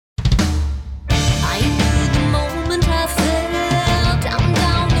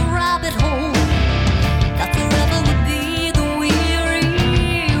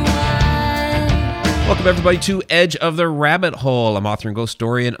Welcome, everybody, to Edge of the Rabbit Hole. I'm author and ghost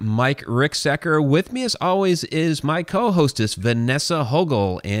historian Mike Ricksecker. With me, as always, is my co-hostess, Vanessa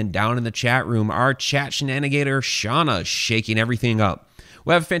Hogel. And down in the chat room, our chat shenanigator, Shauna, shaking everything up.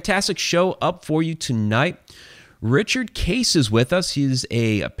 We have a fantastic show up for you tonight. Richard Case is with us. He's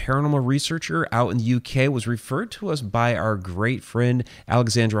a paranormal researcher out in the UK, was referred to us by our great friend,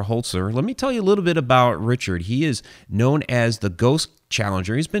 Alexandra Holzer. Let me tell you a little bit about Richard. He is known as the Ghost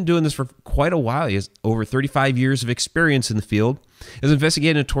Challenger. He's been doing this for quite a while. He has over 35 years of experience in the field. He's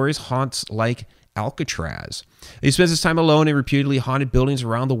investigated notorious haunts like Alcatraz. He spends his time alone in reputedly haunted buildings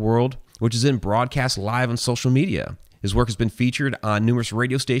around the world, which is then broadcast live on social media. His work has been featured on numerous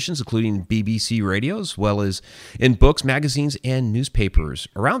radio stations, including BBC Radio, as well as in books, magazines, and newspapers.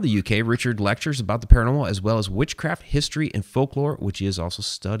 Around the UK, Richard lectures about the paranormal, as well as witchcraft, history, and folklore, which he has also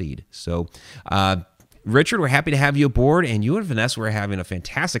studied. So, Richard, we're happy to have you aboard, and you and Vanessa were having a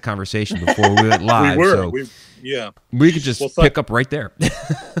fantastic conversation before we went live. We were. So we could just pick up right there.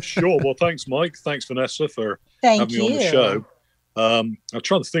 Sure. Well, thanks, Mike. Thanks, Vanessa, for Thank having you. me on the show. I'm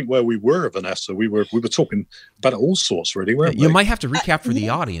trying to think where we were, Vanessa. We were talking about all sorts, really, weren't we? You might have to recap for the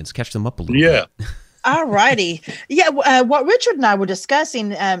audience, catch them up a little bit. All righty. Yeah. What Richard and I were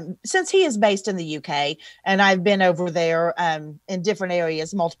discussing, since he is based in the UK and I've been over there in different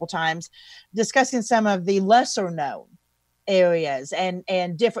areas multiple times, discussing some of the lesser known areas and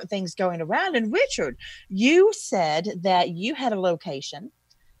different things going around. And Richard, you said that you had a location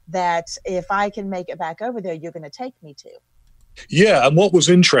that if I can make it back over there, you're going to take me to. Yeah, and what was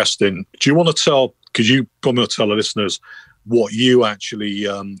interesting, do you want to tell, because you probably want to tell the listeners what you actually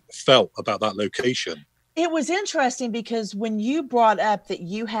felt about that location? It was interesting because when you brought up that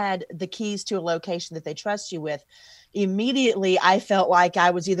you had the keys to a location that they trust you with, immediately I felt like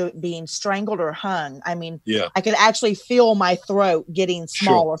I was either being strangled or hung. I mean, I could actually feel my throat getting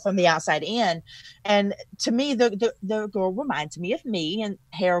smaller from the outside in. And to me, the girl reminds me of me, and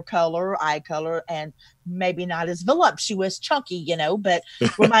hair color, eye color, and maybe not as voluptuous, chunky, but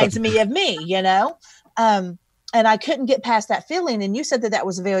reminds me of me, and I couldn't get past that feeling. And you said that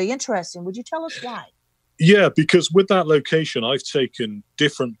was very interesting. Would you tell us why? Yeah, because with that location, I've taken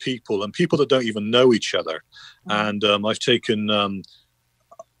different people and people that don't even know each other. And I've taken, a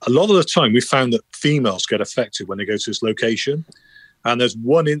lot of the time, we found that females get affected when they go to this location. And there's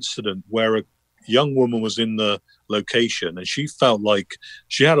one incident where a young woman was in the location and she felt like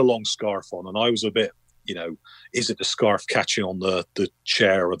she had a long scarf on. And I was a bit, is it the scarf catching on the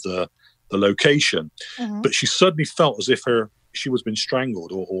chair of the location? But she suddenly felt as if she was being strangled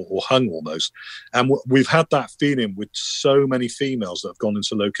or hung almost. And we've had that feeling with so many females that have gone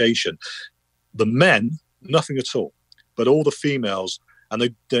into location. The men, nothing at all, but all the females,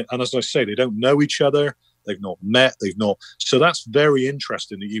 and and as I say, they don't know each other. They've not met. So that's very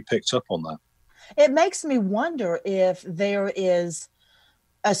interesting that you picked up on that. It makes me wonder if there is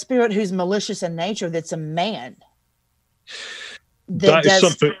a spirit who's malicious in nature that's a man. That is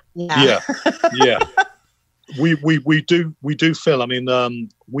something. Yeah. We do feel. I mean,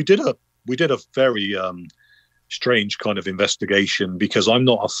 we did a very strange kind of investigation because I'm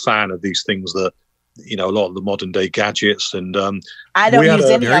not a fan of these things that a lot of the modern day gadgets and I don't use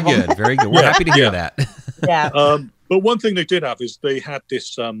any of them. Very good. We're happy to hear that. Yeah. But one thing they did have is they had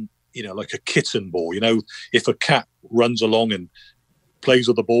this like a kitten ball. If a cat runs along and plays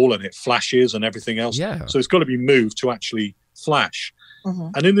with the ball and it flashes and everything else. Yeah. So it's got to be moved to actually flash.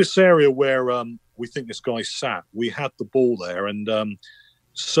 And in this area where we think this guy sat, we had the ball there, and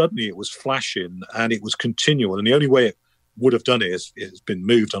suddenly it was flashing and it was continual. And the only way it would have done it is it's been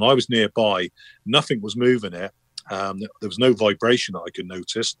moved. And I was nearby, nothing was moving it. There was no vibration that I could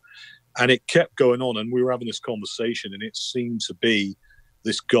notice, and it kept going on. And we were having this conversation, and it seemed to be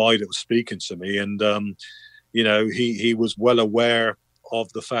this guy that was speaking to me, and he was well aware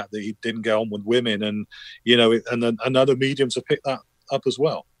of the fact that he didn't get on with women, and and other mediums have picked that up as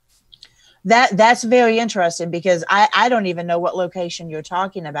well. That's very interesting because I don't even know what location you're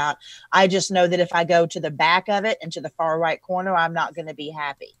talking about. I just know that if I go to the back of it and to the far right corner, I'm not going to be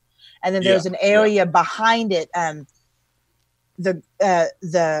happy. And then there's an area behind it, the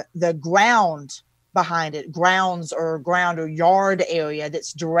ground behind it, ground or yard area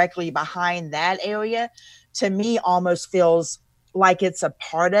that's directly behind that area, to me almost feels like it's a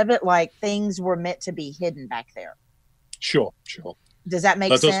part of it, like things were meant to be hidden back there. Sure. Does that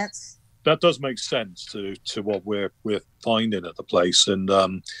make sense? That does make sense to what we're finding at the place, and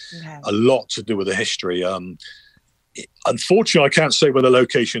a lot to do with the history. Unfortunately, I can't say where the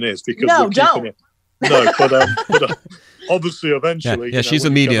location is because we're keeping it. No, but obviously, eventually. Yeah, she's a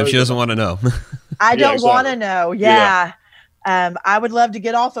medium. She doesn't want to know. I don't want to know. Yeah. I would love to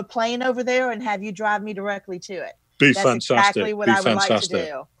get off a plane over there and have you drive me directly to it. Be That's fantastic. Exactly what I would like to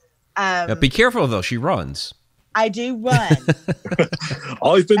do. Now be careful though. She runs. I do run.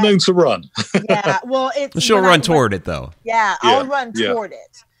 I've been known to run. Yeah. Well, she'll run toward it though. Yeah, I'll run toward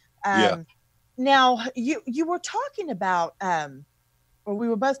it. Now you were talking about, or we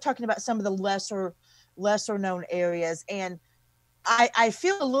were both talking about some of the lesser known areas, and I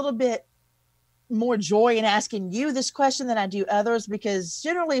feel a little bit more joy in asking you this question than I do others, because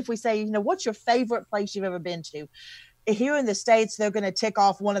generally if we say, what's your favorite place you've ever been to? Here in the States, they're going to tick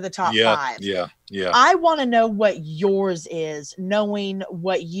off one of the top 5. Yeah. I want to know what yours is, knowing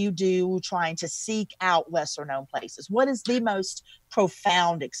what you do, trying to seek out lesser known places. What is the most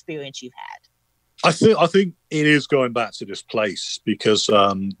profound experience you've had? I think it is going back to this place, because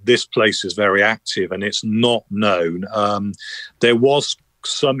this place is very active and it's not known. There was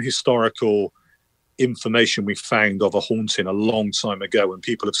some historical information we found of a haunting a long time ago, and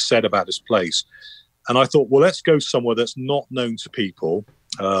people have said about this place. And I thought, well, let's go somewhere that's not known to people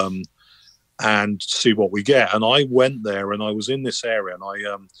and see what we get. And I went there, and I was in this area,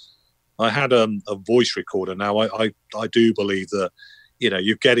 and I had a voice recorder. Now, I do believe that,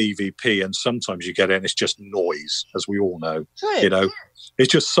 you get EVP, and sometimes you get it and it's just noise, as we all know. Right.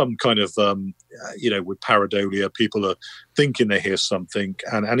 It's just some kind of, with pareidolia, people are thinking they hear something,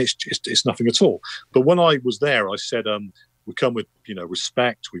 and it's nothing at all. But when I was there, I said, we come with,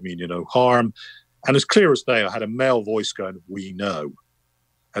 respect, we mean, no harm. And as clear as day, I had a male voice going, "We know."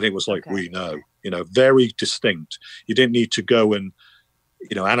 And it was like, "We know," very distinct. You didn't need to go and,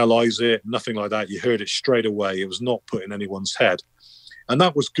 analyze it, nothing like that. You heard it straight away. It was not put in anyone's head. And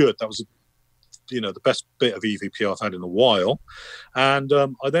that was good. That was, the best bit of EVP I've had in a while. And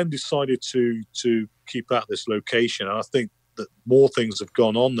I then decided to keep at this location. And I think that more things have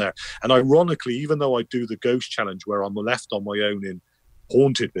gone on there. And ironically, even though I do the ghost challenge where I'm left on my own in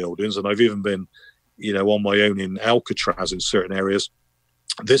haunted buildings, and I've even been, on my own in Alcatraz in certain areas,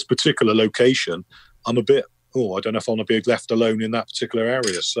 this particular location, I'm a bit, I don't know if I'm going to be left alone in that particular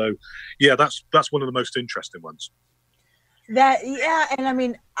area. So, yeah, that's one of the most interesting ones. And I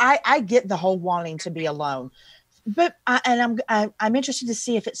mean, I get the whole wanting to be alone, but I'm interested to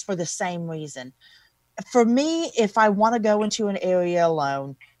see if it's for the same reason. For me, if I want to go into an area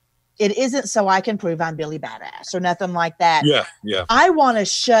alone, it isn't so I can prove I'm Billy Badass or nothing like that. Yeah. I want to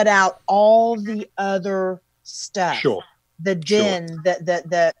shut out all the other stuff. Sure. The din,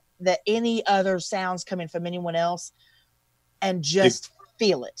 the any other sounds coming from anyone else, and just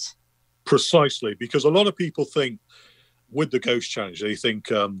feel it. Precisely, because a lot of people think with the ghost challenge, they think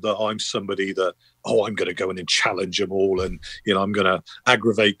that I'm somebody that, I'm going to go in and challenge them all, and I'm going to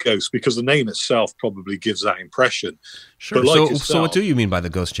aggravate ghosts, because the name itself probably gives that impression. Sure. But so what do you mean by the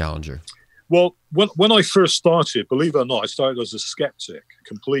ghost challenger? Well, when I first started, believe it or not, I started as a skeptic,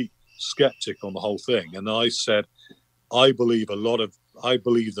 complete skeptic on the whole thing, and I said, I believe that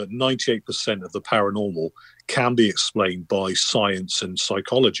 98% of the paranormal can be explained by science and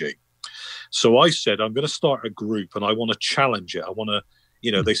psychology. So I said, I'm going to start a group, and I want to challenge it. I want to,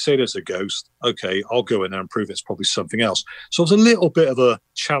 they say there's a ghost. Okay, I'll go in there and prove it's probably something else. So I was a little bit of a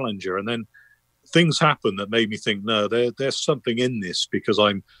challenger, and then things happened that made me think, no, there's something in this, because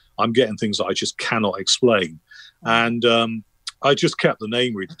I'm getting things that I just cannot explain. And I just kept the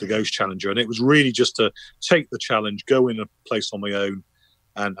name the Ghost Challenger, and it was really just to take the challenge, go in a place on my own,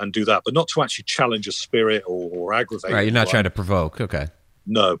 and do that, but not to actually challenge a spirit or aggravate. Right, you're not trying to provoke. Okay.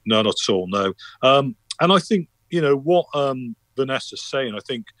 No, not at all. No. And I think, what Vanessa's saying, I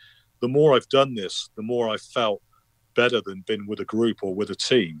think the more I've done this, the more I've felt better than been with a group or with a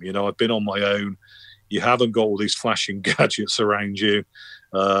team. I've been on my own. You haven't got all these flashing gadgets around you.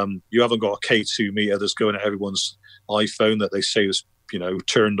 You haven't got a K2 meter that's going at everyone's iPhone that they say is,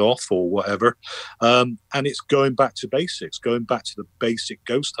 turned off or whatever. And it's going back to basics, going back to the basic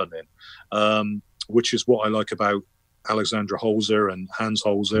ghost hunting, which is what I like about Alexandra Holzer and Hans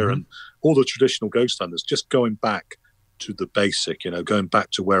Holzer and all the traditional ghost hunters, just going back to the basic, going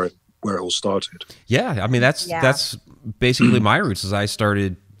back to where it all started. Yeah, I mean that's basically my roots. As I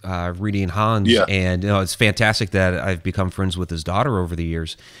started reading Hans, and it's fantastic that I've become friends with his daughter over the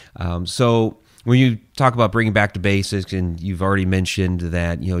years. So when you talk about bringing back to basics, and you've already mentioned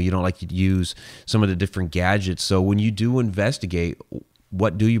that you don't like to use some of the different gadgets. So when you do investigate,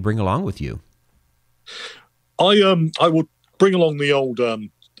 what do you bring along with you? I would bring along the old.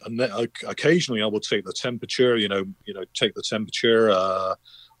 Occasionally, I will take the temperature. Take the temperature.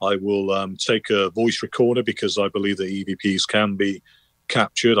 I will take a voice recorder, because I believe that EVPs can be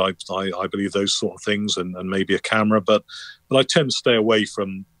captured. I believe those sort of things, and maybe a camera. But I tend to stay away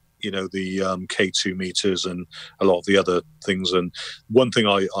from the K2 meters and a lot of the other things. And one thing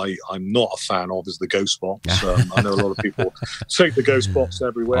I'm not a fan of is the ghost box. I know a lot of people take the ghost box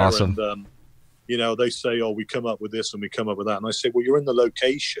everywhere. Awesome. And they say, oh, we come up with this and we come up with that. And I say, well, you're in the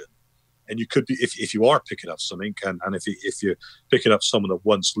location, and you could be, if you are picking up something, and if you're picking up someone that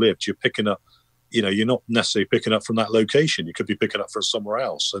once lived, you're picking up, you're not necessarily picking up from that location. You could be picking up from somewhere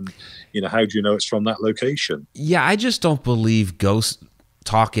else. And, how do you know it's from that location? Yeah, I just don't believe ghosts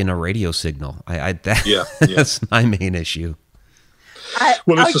talk in a radio signal. That's my main issue.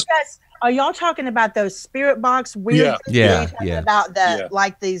 Are y'all talking about those spirit box weird things? Yeah. About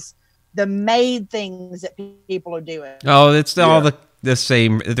the made things that people are doing. Oh, it's all the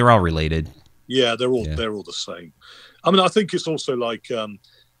same. They're all related. Yeah, they're all the same. I mean, I think it's also like,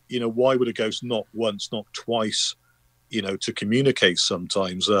 why would a ghost knock once, knock twice, to communicate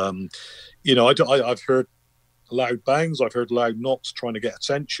sometimes? I've heard loud bangs, I've heard loud knocks trying to get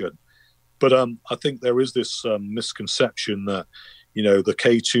attention. But I think there is this misconception that, the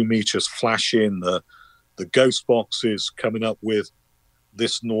K2 meters flash in, the ghost box is coming up with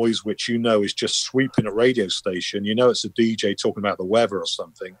this noise, which is just sweeping a radio station. It's a DJ talking about the weather or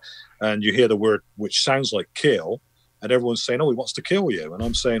something, and you hear the word which sounds like kill, and everyone's saying, oh, he wants to kill you. And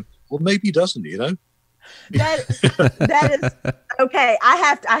I'm saying, well, maybe he doesn't, That is okay. I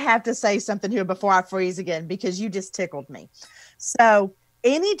have to say something here before I freeze again, because you just tickled me. So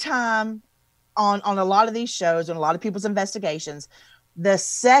anytime on a lot of these shows and a lot of people's investigations, the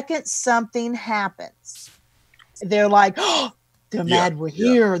second something happens, they're like, oh, they're mad we're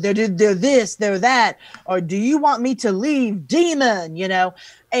here. They're this, they're that. Or do you want me to leave, demon?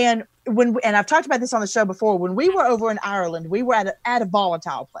 And I've talked about this on the show before. When we were over in Ireland, we were at a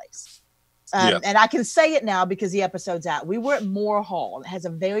volatile place. And I can say it now because the episode's out. We were at Moore Hall. It has a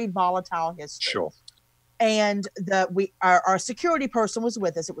very volatile history. Sure. And our security person was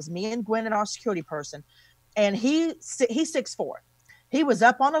with us. It was me and Gwen and our security person. And he's 6'4". He was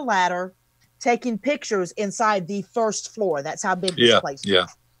up on a ladder taking pictures inside the first floor. That's how big this place was. Yeah.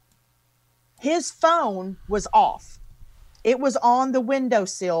 His phone was off. It was on the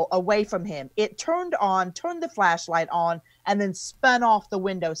windowsill away from him. It turned the flashlight on, and then spun off the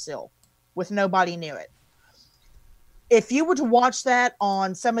windowsill with nobody near it. If you were to watch that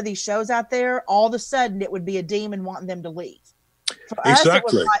on some of these shows out there, all of a sudden it would be a demon wanting them to leave. For us,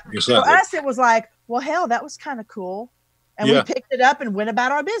 it was like, well, hell, that was kind of cool. And we picked it up and went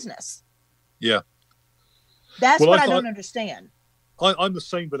about our business. Yeah. That's what I don't understand. I'm the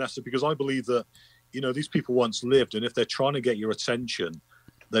same, Vanessa, because I believe that, these people once lived, and if they're trying to get your attention,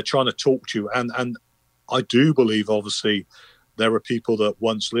 they're trying to talk to you. And I do believe, obviously, there are people that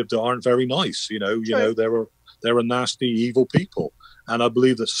once lived that aren't very nice. There are nasty, evil people. And I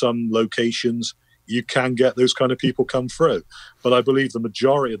believe that some locations you can get those kind of people come through. But I believe the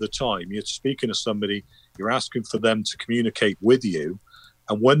majority of the time you're speaking to somebody, you're asking for them to communicate with you.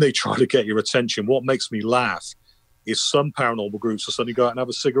 And when they try to get your attention, what makes me laugh is some paranormal groups will suddenly go out and have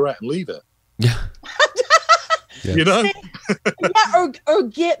a cigarette and leave it. Yeah. Or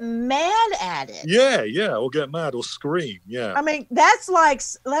get mad at it. Yeah, or get mad or scream. Yeah. I mean, that's like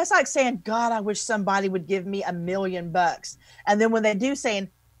saying, God, I wish somebody would give me $1 million. And then when they do, saying,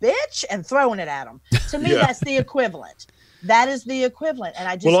 bitch, and throwing it at them. To me, that's the equivalent. That is the equivalent. And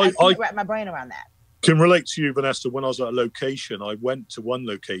I can't wrap my brain around that. Can relate to you, Vanessa. When I was at a location, I went to one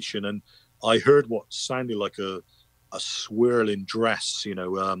location and I heard what sounded like a swirling dress,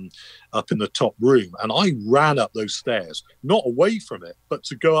 up in the top room. And I ran up those stairs, not away from it, but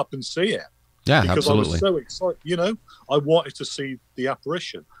to go up and see it. Yeah, because absolutely. I was so excited, I wanted to see the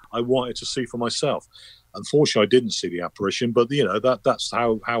apparition. I wanted to see for myself. Unfortunately, I didn't see the apparition, but that's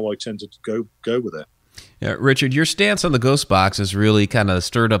how I tended to go with it. Yeah, Richard, your stance on the ghost box has really kind of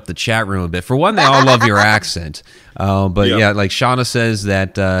stirred up the chat room a bit. For one, they all love your accent. But like Shauna says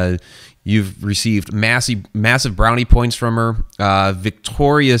that you've received massive brownie points from her.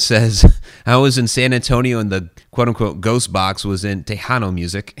 Victoria says, I was in San Antonio and the quote-unquote ghost box was in Tejano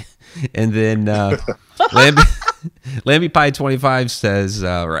music. And then Lambie Pie 25 says,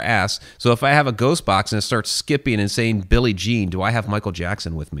 or asks, so if I have a ghost box and it starts skipping and saying Billie Jean, do I have Michael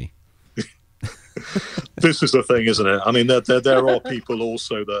Jackson with me? This is the thing, isn't it? I mean, there are people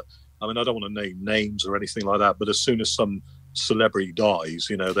also that, I mean, I don't want to name names or anything like that, but as soon as some celebrity dies,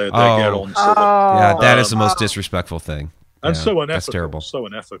 they get on to yeah, that is the most disrespectful thing. And yeah, so unethical. That's terrible. So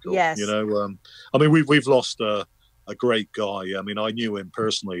unethical. Yes. I mean, we've lost a great guy. I mean, I knew him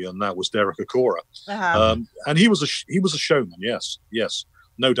personally, and that was Derek Acora. And he was a showman. Yes,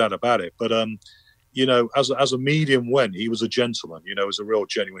 no doubt about it. But as a medium went, he was a gentleman. He was a real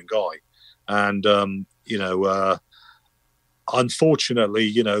genuine guy. And unfortunately,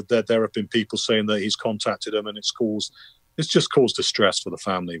 you know, there have been people saying that he's contacted them, and it's just caused distress for the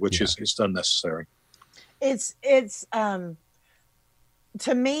family, which is it's unnecessary. It's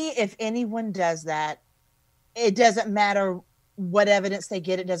to me, if anyone does that, it doesn't matter what evidence they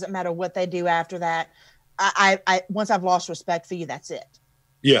get. It doesn't matter what they do after that. I once I've lost respect for you, that's it.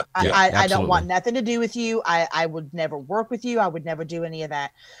 Yeah. I don't want nothing to do with you. I would never work with you. I would never do any of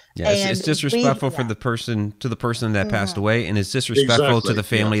that. Yeah, it's disrespectful for the person that passed away, and it's disrespectful to the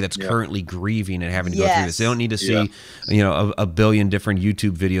family that's currently grieving and having to go through this. They don't need to see, you know, a billion different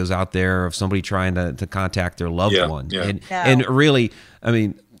YouTube videos out there of somebody trying to contact their loved one. And really, I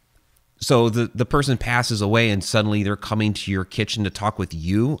mean, so the person passes away and suddenly they're coming to your kitchen to talk with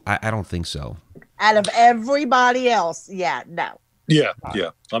you. I don't think so. Out of everybody else, no. Yeah.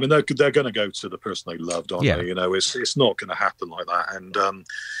 I mean, they're going to go to the person they loved, aren't they? You know, it's not going to happen like that. And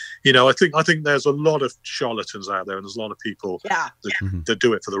you know, I think there's a lot of charlatans out there, and there's a lot of people that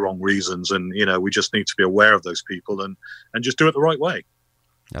do it for the wrong reasons. And you know, we just need to be aware of those people and just do it the right way.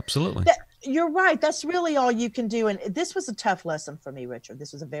 Absolutely. You're right. That's really all you can do. And this was a tough lesson for me, Richard.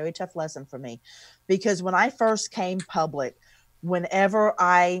 This was a very tough lesson for me, because when I first came public, whenever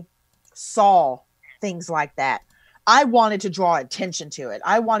I saw things like that, I wanted to draw attention to it.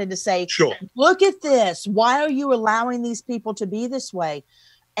 I wanted to say, look at this. Why are you allowing these people to be this way?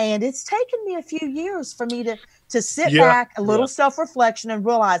 And it's taken me a few years for me to sit back, a little self-reflection, and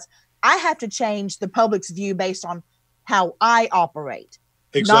realize I have to change the public's view based on how I operate,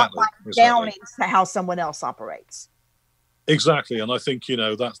 not by downing to how someone else operates. Exactly. And I think, you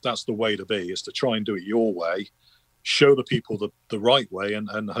know, that's the way to be, is to try and do it your way, show the people the right way, and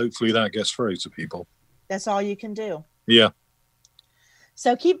hopefully that gets through to people. That's all you can do. Yeah.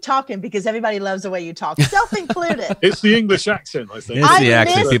 So keep talking, because everybody loves the way you talk, self-included. It's the English accent, I think. It's the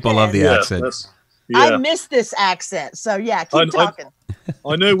accent. People love the accent. I miss this accent. So keep talking.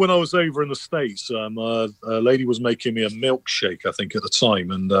 I know when I was over in the States, a lady was making me a milkshake, I think, at the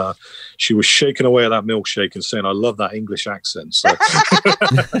time, and she was shaking away at that milkshake and saying, "I love that English accent." So.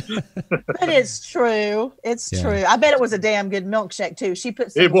 But it's true. It's true. I bet it was a damn good milkshake too.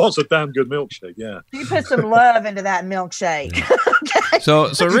 It was a damn good milkshake. Yeah. She put some love into that milkshake. Okay.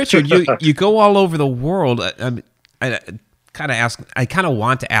 So Richard, you go all over the world. I kind of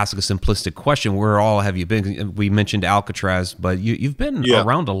want to ask a simplistic question. Where all have you been? We mentioned Alcatraz, but you've been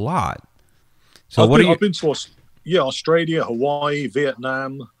around a lot. So I've been to Australia, Hawaii,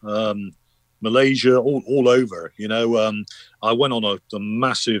 Vietnam, Malaysia, all over. You know, I went on a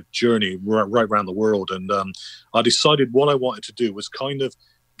massive journey right around the world, and I decided what I wanted to do was kind of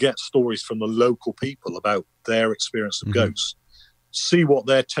get stories from the local people about their experience of ghosts, see what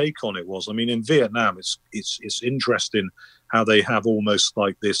their take on it was. I mean, in Vietnam, it's interesting how they have almost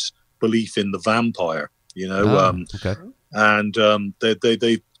like this belief in the vampire, you know, and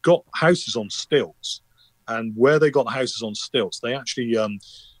they've got houses on stilts, and where they got the houses on stilts, they actually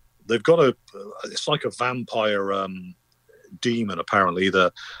they've got it's like a vampire demon apparently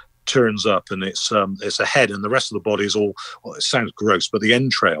that turns up, and it's a head, and the rest of the body is all, well, it sounds gross, but the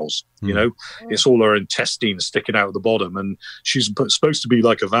entrails, you know, it's all her intestines sticking out of the bottom, and she's supposed to be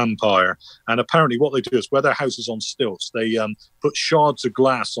like a vampire. And apparently what they do is, where their house is on stilts, they put shards of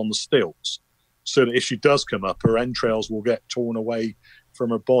glass on the stilts, so that if she does come up, her entrails will get torn away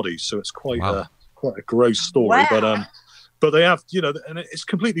from her body. So it's quite a gross story. But they have, you know, and it's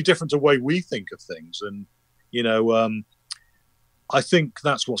completely different to the way we think of things. And you know, I think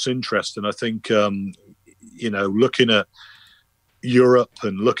that's what's interesting. I think, you know, looking at Europe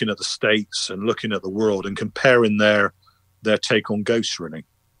and looking at the States and looking at the world and comparing their take on ghosts, really.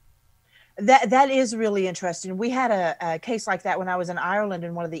 That is really interesting. We had a case like that when I was in Ireland,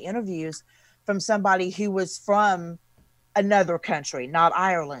 in one of the interviews, from somebody who was from another country, not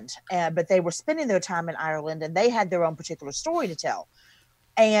Ireland, but they were spending their time in Ireland, and they had their own particular story to tell.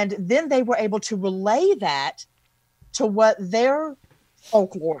 And then they were able to relay that to what their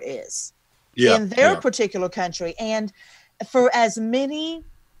folklore is in their particular country. And for as many,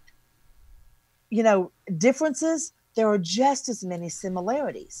 you know, differences, there are just as many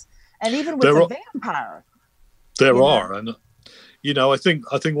similarities. And even with the vampire, there are. And you know, I think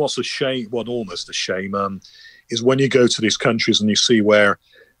what's a shame, almost a shame, is when you go to these countries and you see where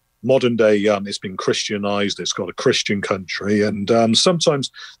modern day it's been Christianized, it's got a Christian country, and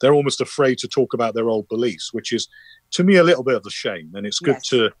sometimes they're almost afraid to talk about their old beliefs, which is, to me, a little bit of a shame. And it's good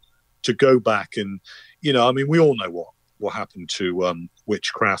to go back and, you know, I mean, we all know what happened to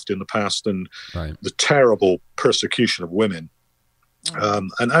witchcraft in the past, and the terrible persecution of women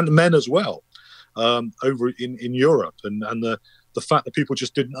and men as well over in Europe, and the fact that people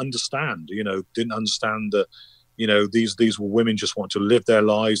just didn't understand that, these were women just want to live their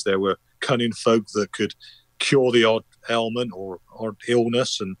lives. There were cunning folk that could cure the odd ailment or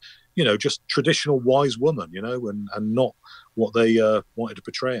illness, and just traditional wise woman, and not what they wanted to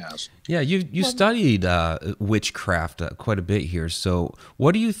portray as. Yeah, you studied witchcraft quite a bit here. So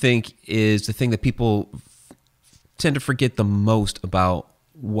what do you think is the thing that people tend to forget the most about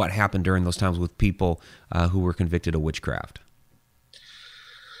what happened during those times with people who were convicted of witchcraft?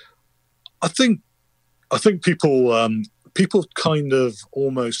 I think people kind of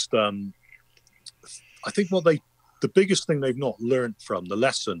almost. I think the biggest thing they've not learned from, the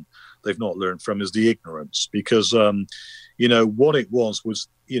lesson they've not learned from, is the ignorance. Because what it was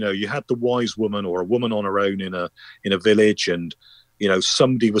you had the wise woman or a woman on her own in a village, and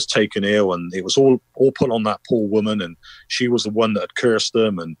somebody was taken ill, and it was all put on that poor woman, and she was the one that had cursed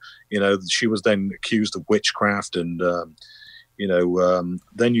them, and she was then accused of witchcraft. And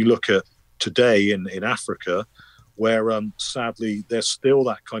then you look at today in Africa, where sadly there's still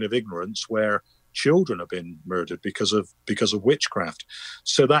that kind of ignorance where children have been murdered because of witchcraft.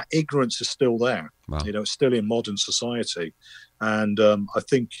 So that ignorance is still there. Wow. It's still in modern society, and I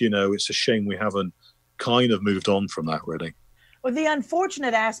think it's a shame we haven't kind of moved on from that, really. Well, the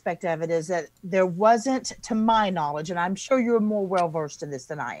unfortunate aspect of it is that there wasn't, to my knowledge, and I'm sure you're more well versed in this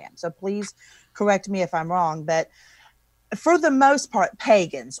than I am, so please correct me if I'm wrong, but for the most part,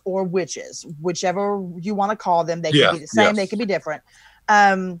 pagans or witches, whichever you want to call them, they can be the same, they can be different.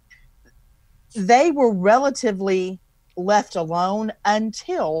 They were relatively left alone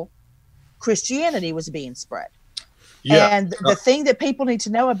until Christianity was being spread. Yeah. And the thing that people need to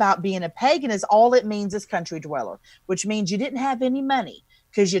know about being a pagan is all it means is country dweller, which means you didn't have any money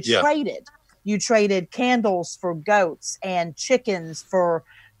because you traded. You traded candles for goats and chickens for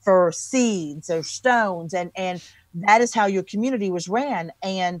seeds or stones. And that is how your community was ran.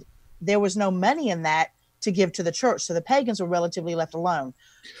 And there was no money in that to give to the church. So the pagans were relatively left alone.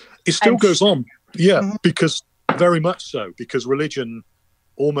 It still goes on. Yeah, mm-hmm. Because very much so, because religion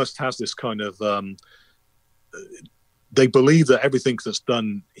almost has this kind of, they believe that everything that's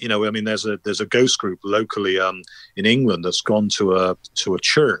done, there's a ghost group locally in England that's gone to a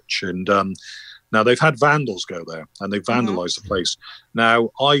church, and now they've had vandals go there and they've vandalized the place.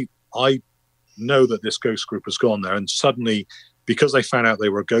 Now I know that this ghost group has gone there, and suddenly, because they found out they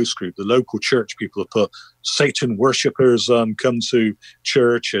were a ghost group, the local church people have put Satan worshippers come to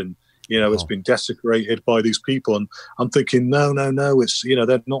church, and it's been desecrated by these people. And I'm thinking, no, it's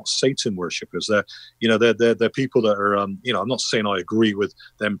they're not Satan worshippers. They're people that are I'm not saying I agree with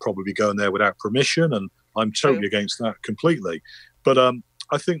them probably going there without permission, and I'm totally against that completely. But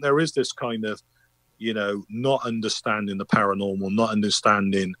I think there is this kind of not understanding the paranormal, not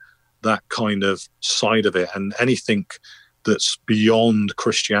understanding that kind of side of it, and anything that's beyond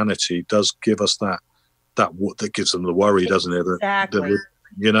Christianity does give us that gives them the worry, doesn't it? Exactly.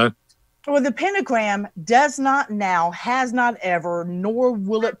 Well, the pentagram does not now, has not ever, nor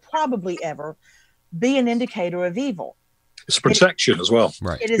will it probably ever be an indicator of evil. It's protection as well.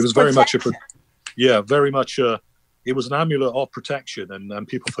 Right. It was very much very much it was an amulet of protection, and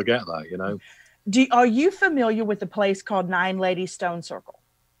people forget that, Are you familiar with the place called Nine Ladies Stone Circle?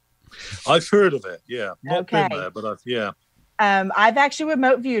 I've heard of it. Yeah. Not been there, but I've actually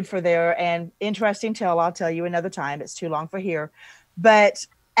remote viewed for there, and interesting tale, I'll tell you another time. It's too long for here. But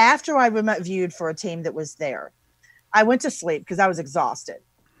after I remote viewed for a team that was there, I went to sleep because I was exhausted.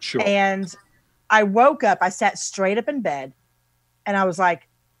 Sure. And I woke up, I sat straight up in bed, and I was like,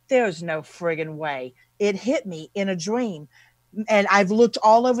 there's no friggin' way. It hit me in a dream. And I've looked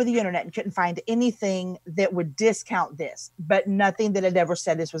all over the internet and couldn't find anything that would discount this, but nothing that had ever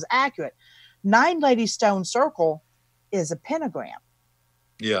said this was accurate. Nine Ladies Stone Circle is a pentagram.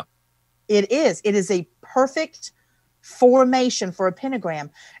 Yeah. It is. It is a perfect formation for a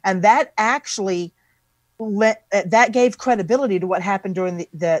pentagram. And that actually that gave credibility to what happened during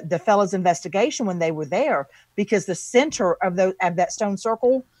the fellas' investigation when they were there, because the center of that stone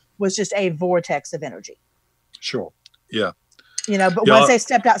circle was just a vortex of energy. Sure. Yeah. But once they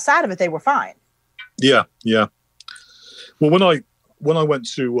stepped outside of it, they were fine. Yeah. Yeah. Well, when I went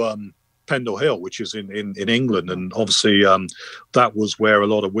to Pendle Hill, which is in England, and obviously that was where a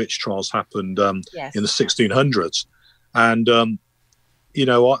lot of witch trials happened in the 1600s. And,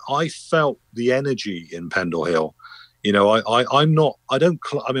 I felt the energy in Pendle Hill. I'm a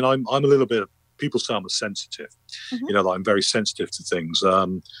little bit, people say I'm sensitive, that I'm very sensitive to things.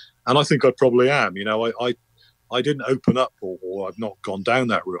 And I think I probably am. I didn't open up or I've not gone down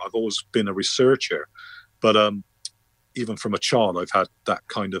that route. I've always been a researcher. But even from a child, I've had that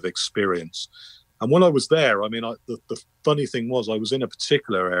kind of experience. And when I was there, the funny thing was I was in a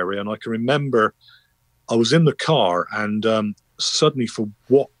particular area, and I can remember I was in the car, and suddenly, for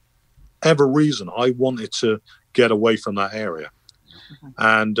whatever reason, I wanted to get away from that area.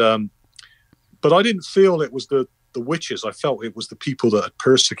 And but I didn't feel it was the witches. I felt it was the people that had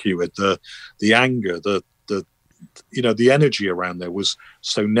persecuted, the anger, the the energy around there was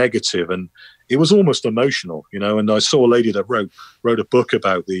so negative, and it was almost emotional, And I saw a lady that wrote a book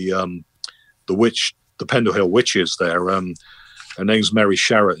about the Pendle Hill witches there. Her name's Mary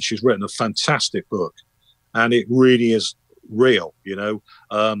Sharratt. She's written a fantastic book, and it really is real.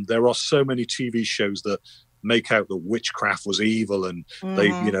 There are so many TV shows that make out that witchcraft was evil, and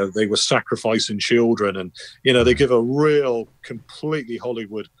they were sacrificing children, and they give a real completely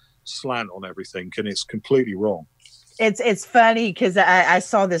Hollywood slant on everything, and it's completely wrong. It's funny because I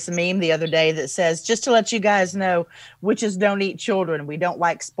saw this meme the other day that says, just to let you guys know, witches don't eat children. We don't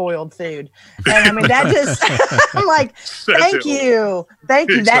like spoiled food. And I mean, that just, I'm like, thank you.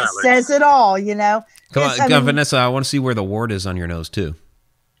 Exactly. That says it all, Come on, Vanessa, I want to see where the wart is on your nose too.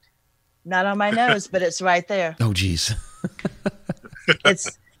 Not on my nose, but it's right there. Oh, geez.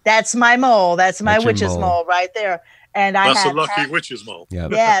 That's my mole. That's my witch's mole right there. And that's a lucky witch's mole. Yeah.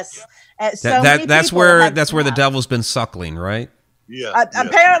 Yes. That's where the devil's been suckling, right? Yeah.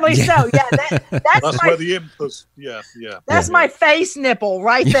 Apparently so. Yeah. That's where the imp was. Yeah. That's my face nipple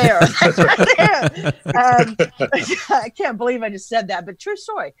right there. That's right there. I can't believe I just said that, but true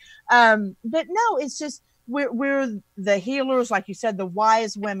story. But no, it's just we're the healers, like you said, the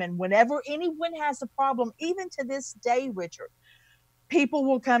wise women. Whenever anyone has a problem, even to this day, Richard, people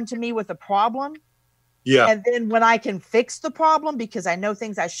will come to me with a problem. Yeah. And then when I can fix the problem because I know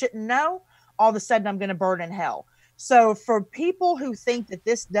things I shouldn't know, all of a sudden I'm going to burn in hell. So for people who think that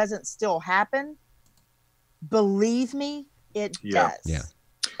this doesn't still happen, believe me, it does. Yeah.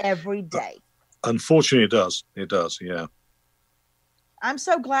 Every day. Unfortunately, it does. It does. Yeah. I'm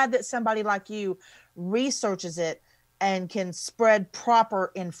so glad that somebody like you researches it and can spread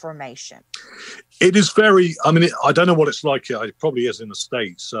proper information. It is very, I don't know what it's like. It probably is in the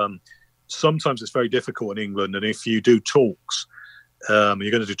States. Sometimes it's very difficult in England, and if you do talks, you're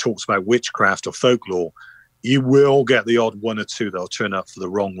going to do talks about witchcraft or folklore, you will get the odd one or two that'll turn up for the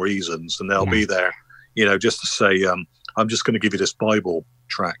wrong reasons, and they'll be there, just to say, I'm just going to give you this Bible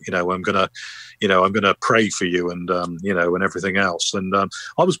track, I'm going to pray for you, and and everything else. And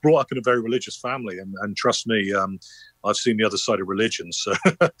I was brought up in a very religious family, and trust me, I've seen the other side of religion, so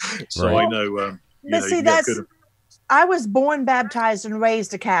so right. I know. But see, I was born, baptized, and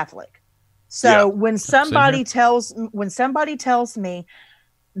raised a Catholic. So when somebody tells me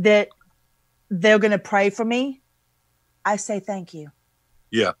that they're going to pray for me, I say thank you.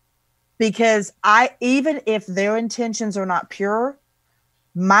 Yeah. Because even if their intentions are not pure,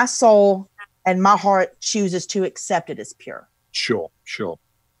 my soul and my heart chooses to accept it as pure. Sure.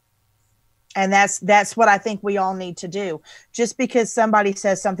 And that's what I think we all need to do. Just because somebody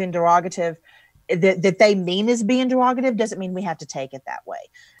says something derogative that they mean as being derogative doesn't mean we have to take it that way.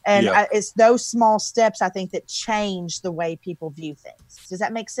 And it's those small steps, I think, that change the way people view things. Does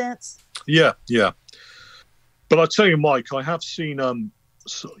that make sense? Yeah. But I'll tell you, Mike, I have seen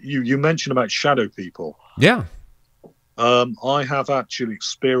you mentioned about shadow people. Yeah. I have actually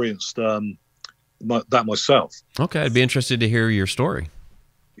experienced that myself. Okay, I'd be interested to hear your story.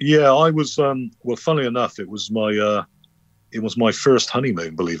 Yeah, I was. Well, funnily enough, it was my first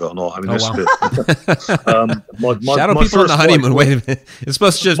honeymoon, believe it or not. Wow. Shadow people on the honeymoon. Wait a minute. It's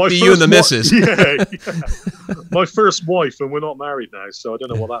supposed to just be you and the missus. Yeah. My first wife, and we're not married now, so I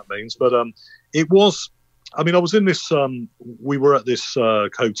don't know what that means. But it was, I was in this, we were at this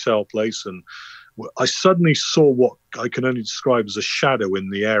hotel place, and I suddenly saw what I can only describe as a shadow in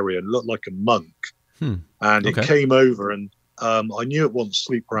the area, and looked like a monk. And it came over, and I knew it wasn't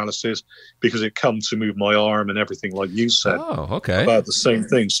sleep paralysis because it come to move my arm and everything, like you said. Oh, okay. About the same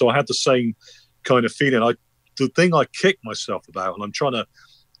thing. So I had the same kind of feeling. The thing I kicked myself about, and I'm trying to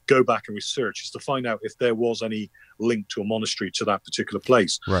go back and research, is to find out if there was any link to a monastery to that particular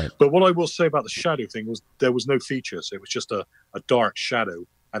place. Right. But what I will say about the shadow thing was there was no features. It was just a dark shadow,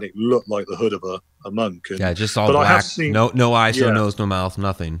 and it looked like the hood of a monk. And, just all black. No eyes, no nose, no mouth,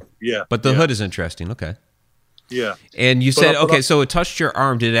 nothing. Yeah. But the hood is interesting. Okay. Yeah. And you said, so it touched your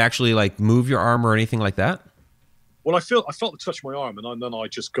arm. Did it actually move your arm or anything like that? Well, I felt it touch my arm, and then I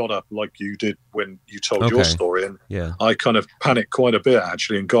just got up like you did when you told your story, and I kind of panicked quite a bit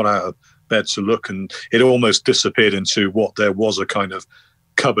actually, and got out of bed to look, and it almost disappeared into what there was a kind of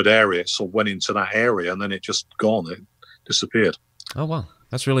cupboard area. So went into that area, and then it just gone. It disappeared. Oh wow,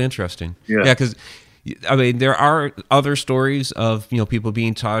 that's really interesting. Yeah, because there are other stories of people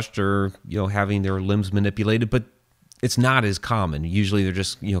being touched or having their limbs manipulated, but it's not as common. Usually they're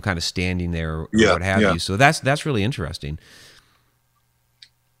just, you know, kind of standing there or what have you. So that's really interesting.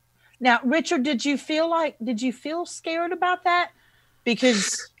 Now, Richard, did you feel scared about that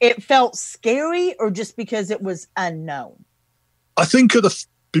because it felt scary, or just because it was unknown? I think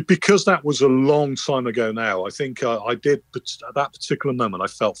because that was a long time ago now, I think I did, but at that particular moment, I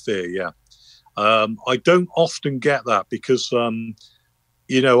felt fear, yeah. I don't often get that because,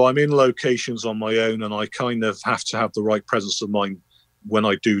 you know, I'm in locations on my own and I kind of have to have the right presence of mind when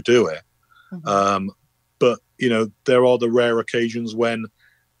I do it. Mm-hmm. But, you know, there are the rare occasions when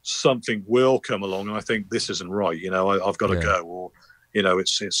something will come along and I think this isn't right, you know, I've got to go, or, you know,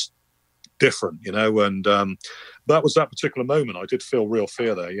 it's different, you know, and that was that particular moment. I did feel real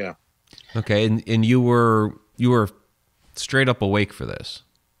fear there, yeah. Okay, and you were straight up awake for this?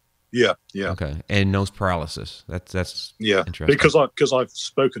 Yeah. Okay, and nose paralysis. That's interesting. Because I've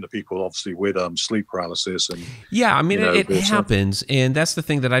spoken to people obviously with sleep paralysis and I mean, it happens, and that's the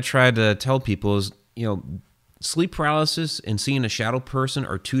thing that I try to tell people is, you know, sleep paralysis and seeing a shadow person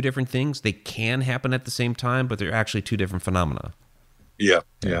are two different things. They can happen at the same time, but they're actually two different phenomena. Yeah.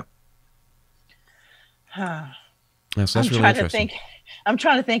 That's really interesting. I'm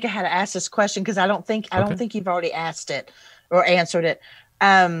trying to think of how to ask this question because I don't think you've already asked it or answered it.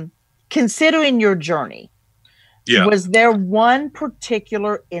 Considering your journey, was there one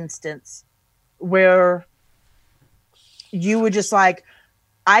particular instance where you were just like,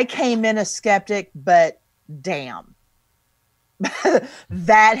 I came in a skeptic, but damn,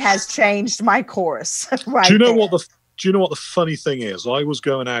 that has changed my course. Right? Do you know what the funny thing is? I was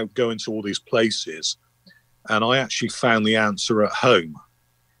going to all these places, and I actually found the answer at home.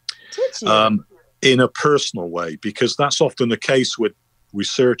 Did you? In a personal way, because that's often the case with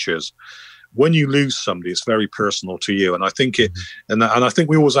researchers. When you lose somebody, it's very personal to you, and I think and I think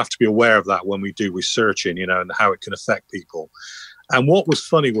we always have to be aware of that when we do researching, you know, and how it can affect people. And what was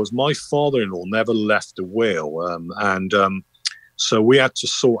funny was my father-in-law never left a will, so we had to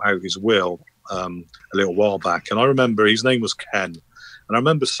sort out his will a little while back. And I remember his name was Ken, and I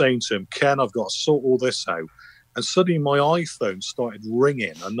remember saying to him, Ken, I've got to sort all this out. And suddenly my iPhone started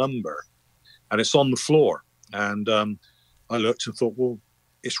ringing a number, and it's on the floor. And I looked and thought, well,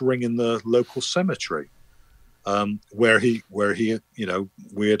 it's ringing the local cemetery where he, you know,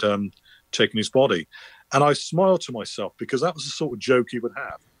 we had taken his body. And I smiled to myself because that was the sort of joke he would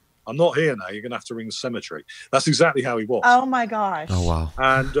have. I'm not here now. You're going to have to ring the cemetery. That's exactly how he was. Oh my gosh. Oh wow.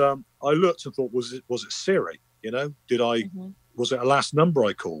 And I looked and thought, was it Siri? You know, was it a last number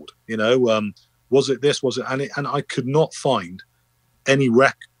I called? You know, was it this? Was it? And I could not find any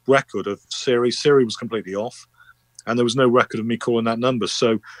record of Siri. Siri was completely off, and there was no record of me calling that number.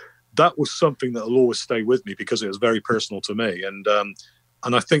 So that was something that will always stay with me because it was very personal to me. And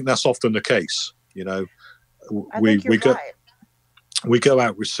I think that's often the case. You know, we go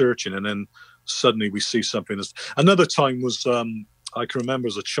out researching, and then suddenly we see something. Another time was I can remember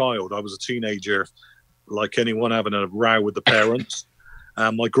as a child, I was a teenager, like anyone, having a row with the parents.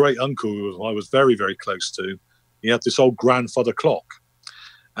 And my great uncle, who I was very, very close to, he had this old grandfather clock.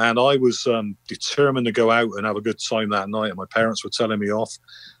 And I was determined to go out and have a good time that night, and my parents were telling me off.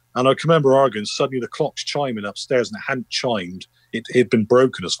 And I can remember arguing, suddenly the clock's chiming upstairs, and it hadn't chimed. It had been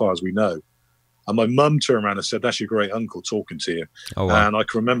broken as far as we know. And my mum turned around and said, that's your great uncle talking to you. Oh, wow. And I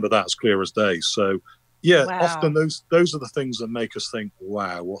can remember that as clear as day. So, yeah, often those are the things that make us think,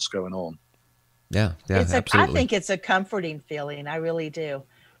 wow, what's going on? Yeah, absolutely. I think it's a comforting feeling. I really do.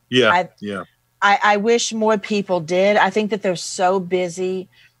 Yeah, I wish more people did. I think that they're so busy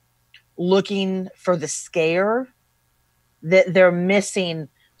looking for the scare that they're missing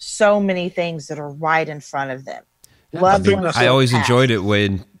so many things that are right in front of them. I always enjoyed it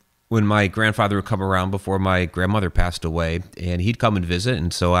when my grandfather would come around before my grandmother passed away, and he'd come and visit,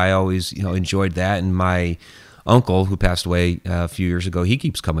 and so I always, you know, enjoyed that. And my uncle, who passed away a few years ago, he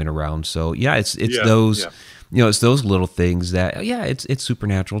keeps coming around. So yeah, it's those, you know, it's those little things that it's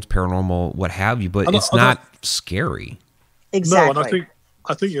supernatural, it's paranormal, what have you, but it's not scary. Exactly. No, and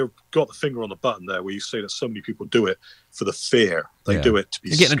I think you've got the finger on the button there, where you say that so many people do it for the fear. They do it to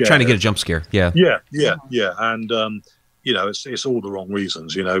be scared. Trying to get a jump scare. Yeah. And you know, it's all the wrong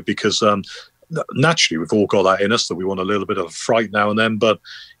reasons, you know, because naturally we've all got that in us, that we want a little bit of a fright now and then. But,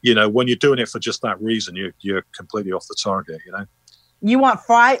 you know, when you're doing it for just that reason, you're completely off the target, you know. You want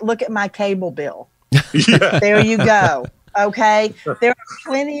fright? Look at my cable bill. Yeah. There you go. Okay. There are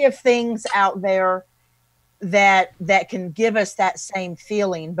plenty of things out there that can give us that same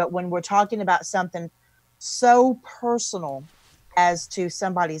feeling. But when we're talking about something so personal as to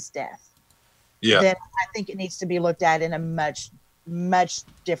somebody's death, then I think it needs to be looked at in a much, much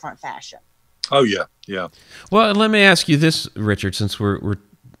different fashion. Oh yeah, yeah. Well, let me ask you this, Richard, since we're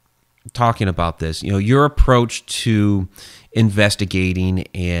talking about this, your approach to investigating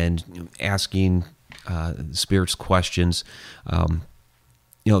and asking spirits questions,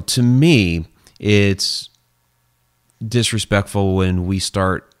 to me, it's disrespectful when we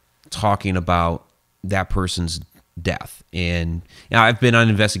start talking about that person's death. And I've been on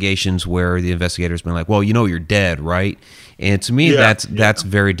investigations where the investigator's been like, well, you're dead, right? And to me, that's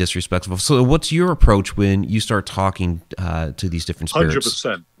very disrespectful. So what's your approach when you start talking to these different spirits?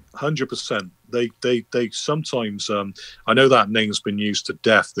 100%. They sometimes, I know that name's been used to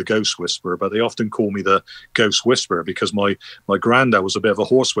death, the ghost whisperer, but they often call me the ghost whisperer because my granddad was a bit of a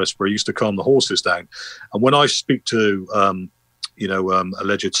horse whisperer. He used to calm the horses down. And when I speak to,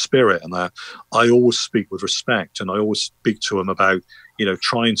 alleged spirit and that, I always speak with respect, and I always speak to them about,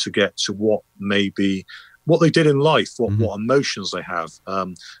 trying to get to what they did in life, what emotions they have. I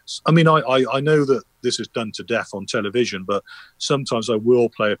know that this is done to death on television, but sometimes I will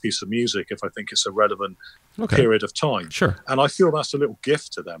play a piece of music if I think it's a relevant period of time. Sure. And I feel that's a little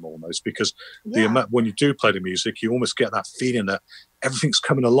gift to them almost, because when you do play the music, you almost get that feeling that everything's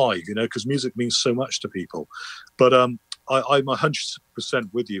coming alive, because music means so much to people. But I'm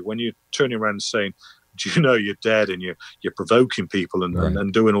 100% with you when you're turning around and saying, do you know you're dead, and you're provoking people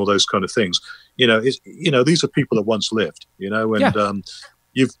and doing all those kind of things. These are people that once lived, and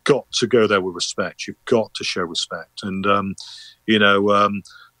you've got to go there with respect. You've got to show respect. And,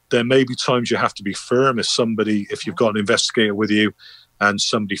 there may be times you have to be firm if you've got an investigator with you and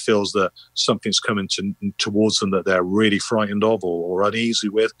somebody feels that something's coming towards them that they're really frightened of or uneasy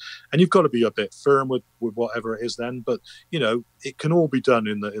with. And you've got to be a bit firm with whatever it is then. But, it can all be done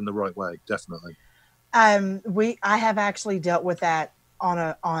in the right way, definitely. I have actually dealt with that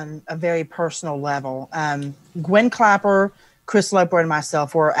on a very personal level. Gwen Clapper, Chris Loper, and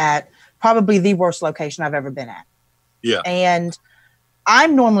myself were at probably the worst location I've ever been at. Yeah. And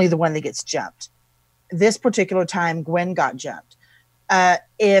I'm normally the one that gets jumped. This particular time, Gwen got jumped.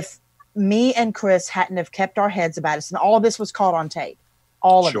 If me and Chris hadn't have kept our heads about us, and all of this was caught on tape,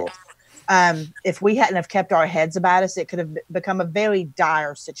 all of it. If we hadn't have kept our heads about us, it could have become a very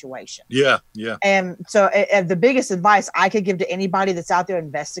dire situation. Yeah. And so the biggest advice I could give to anybody that's out there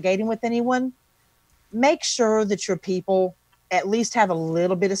investigating with anyone, make sure that your people at least have a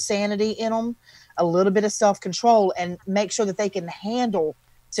little bit of sanity in them, a little bit of self-control, and make sure that they can handle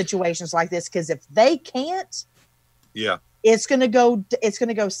situations like this. Because if they can't, it's going to go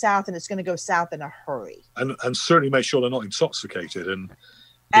south, and it's going to go south in a hurry. And certainly make sure they're not intoxicated. And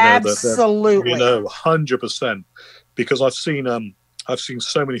absolutely, 100%, because I've seen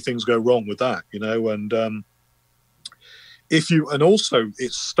so many things go wrong with that, and and also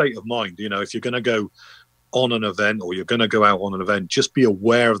it's state of mind. If you're going to go on an event or you're going to go out on an event, just be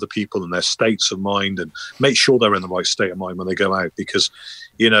aware of the people and their states of mind, and make sure they're in the right state of mind when they go out, because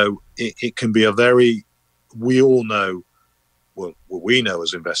it can be we all know, well, we know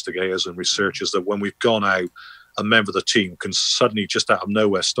as investigators and researchers, that when we've gone out, a member of the team can suddenly just out of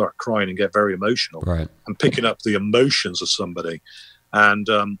nowhere start crying and get very emotional, and picking up the emotions of somebody. And,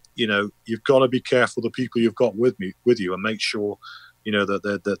 you've got to be careful the people you've got with you, and make sure,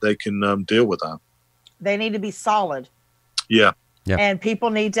 that they can deal with that. They need to be solid. Yeah. And people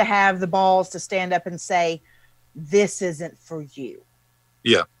need to have the balls to stand up and say, this isn't for you.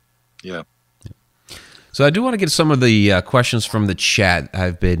 Yeah. So I do want to get some of the questions from the chat.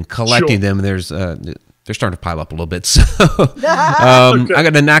 I've been collecting them. There's they're starting to pile up a little bit. So I'm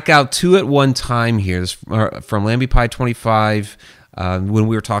going to knock out two at one time here. This from Lambie Pie 25. When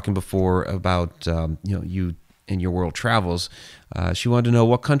we were talking before about you and your world travels, she wanted to know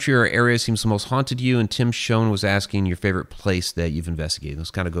what country or area seems the most haunted to you, and Tim Schoen was asking your favorite place that you've investigated.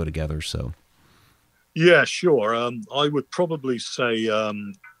 Those kind of go together. So yeah, sure. I would probably say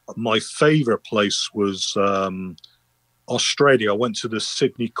my favorite place was Australia. I went to the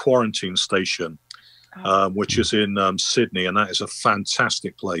Sydney quarantine station, which is in Sydney, and that is a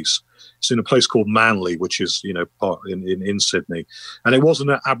fantastic place. It's in a place called Manly, which is part in Sydney, and it was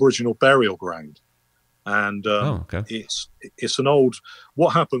an Aboriginal burial ground. And it's an old. What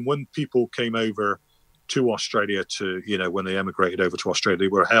happened when people came over to Australia when they emigrated over to Australia, they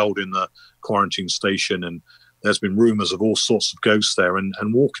were held in the quarantine station, and there's been rumors of all sorts of ghosts there. And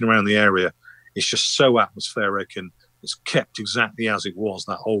walking around the area, it's just so atmospheric, and it's kept exactly as it was,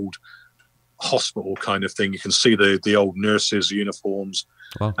 that old hospital kind of thing. You can see the old nurses' uniforms.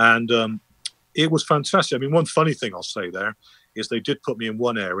 Wow. And it was fantastic. I mean, one funny thing I'll say there is they did put me in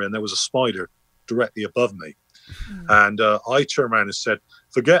one area, and there was a spider directly above me. And I turned around and said,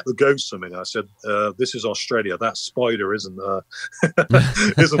 forget the ghosts a minute. I said, this is Australia. That spider isn't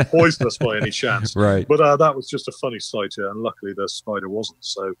isn't poisonous by any chance. Right. But that was just a funny sight, and luckily the spider wasn't.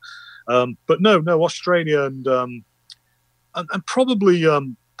 So, but no, Australia and probably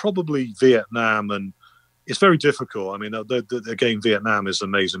Vietnam, and it's very difficult. I mean, again, Vietnam is an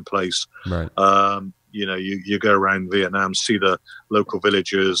amazing place. Right. You go around Vietnam, see the local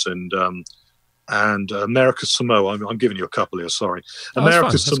villages, and America Samoa. I'm giving you a couple here. Sorry,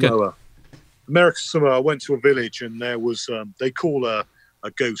 America Samoa. America Samoa. I went to a village, and there was they call a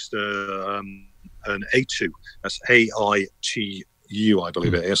ghost an A2. That's AITU, I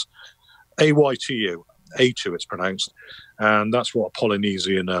believe it is. AYTU. A2, it's pronounced, and that's what a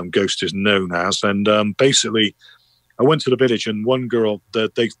Polynesian ghost is known as. And basically, I went to the village, and one girl,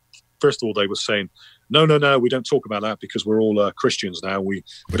 they first of all they were saying, no, we don't talk about that because we're all Christians now. We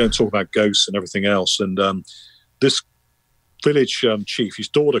don't talk about ghosts and everything else. And this village chief, his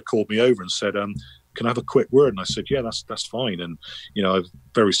daughter called me over and said, can I have a quick word? And I said, yeah, that's fine. And, I'm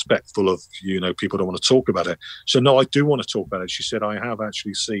very respectful of, people don't want to talk about it. So, no, I do want to talk about it. She said, I have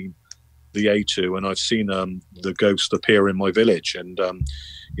actually seen the A2, and I've seen the ghost appear in my village, and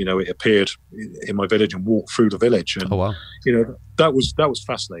it appeared in my village and walked through the village, and oh, wow. That was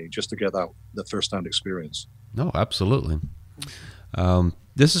fascinating just to get the first-hand experience. No, absolutely.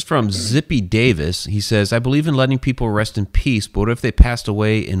 This is from Zippy Davis. He says, I believe in letting people rest in peace, but what if they passed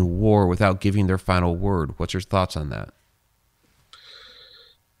away in war without giving their final word? What's your thoughts on that?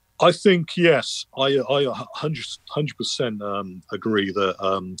 I think yes, I 100% agree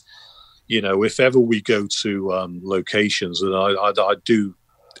that if ever we go to locations, and I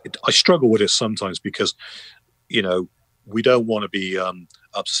struggle with it sometimes because, we don't want to be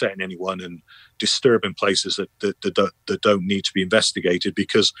upsetting anyone and disturbing places that don't need to be investigated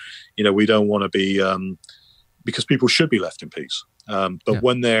because, we don't want to be, because people should be left in peace. But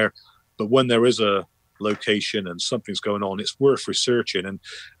when there is a location and something's going on, it's worth researching,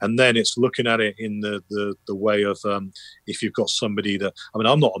 and then it's looking at it in the way of if you've got somebody that,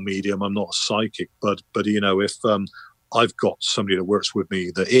 I'm not a medium, I'm not a psychic, but if I've got somebody that works with me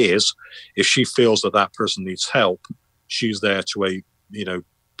that is, if she feels that person needs help, she's there to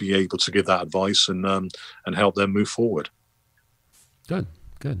be able to give that advice and help them move forward. Good.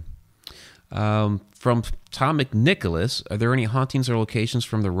 From Tom McNicholas, are there any hauntings or locations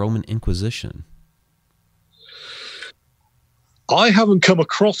from the Roman Inquisition? I haven't come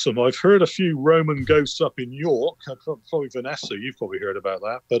across them. I've heard a few Roman ghosts up in York. Probably Vanessa, you've probably heard about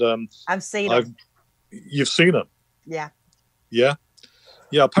that. But I've seen them. You've seen them? Yeah. Yeah.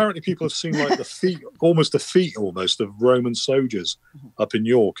 Yeah, apparently people have seen like the feet of Roman soldiers up in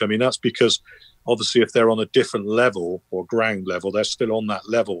York. I mean, that's because obviously if they're on a different level or ground level, they're still on that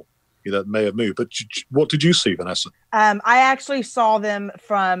level that may have moved. But what did you see, Vanessa? I actually saw them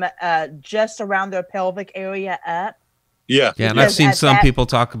from just around their pelvic area up. Yeah. Yeah, and I've seen some people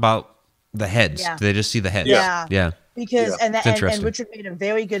talk about the heads. Yeah. They just see the heads. Yeah. Because and Richard made a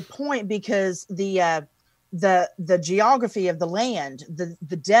very good point, because the geography of the land,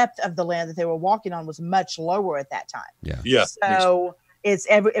 the depth of the land that they were walking on was much lower at that time. Yeah. So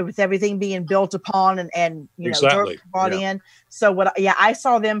it was everything being built upon and exactly. dirt brought in. So I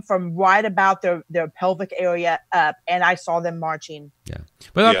saw them from right about their pelvic area up, and I saw them marching. Yeah,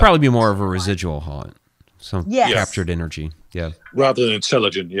 but that'd probably be more of a residual haunt, some captured energy. Yeah, rather than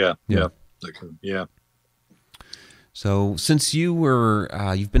intelligent. Yeah. So since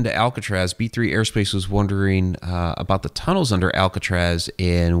you've been to Alcatraz, B3 Airspace was wondering about the tunnels under Alcatraz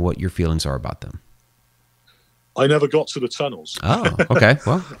and what your feelings are about them. I never got to the tunnels. Oh, okay.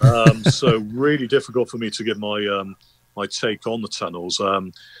 Well, so really difficult for me to give my my take on the tunnels.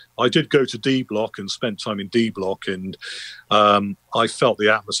 I did go to D Block and spent time in D Block, and I felt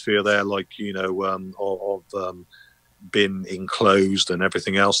the atmosphere there, like of being enclosed and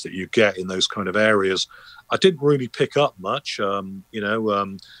everything else that you get in those kind of areas. I didn't really pick up much,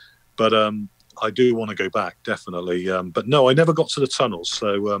 but I do want to go back, definitely. But no, I never got to the tunnels,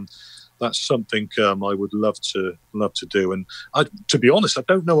 so that's something I would love to do. And to be honest, I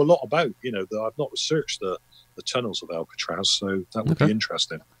don't know a lot about, I've not researched the tunnels of Alcatraz, so that would be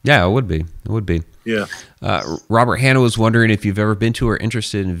interesting. Yeah, it would be. Yeah. Robert Hanna was wondering if you've ever been to or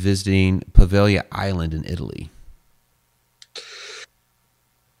interested in visiting Poveglia Island in Italy.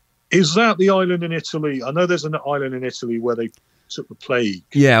 Is that the island in Italy? I know there's an island in Italy where they took the plague.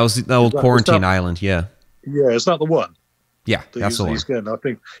 Yeah, it was the old quarantine island, yeah. Yeah, is that the one? Yeah, that's the one. Getting, I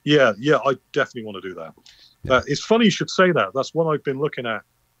think, yeah, I definitely want to do that. Yeah. It's funny you should say that. That's one I've been looking at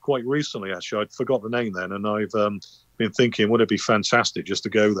quite recently, actually. I'd forgot the name then, and I've been thinking, would it be fantastic just to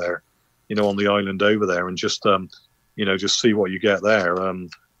go there, on the island over there and just just see what you get there.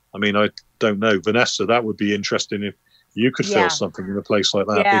 I mean, I don't know, Vanessa, that would be interesting if you could feel something in a place like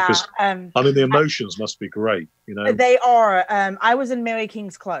that, because I mean, the emotions must be great, They are. I was in Mary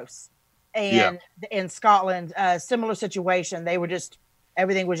King's Close, and in Scotland, similar situation. They were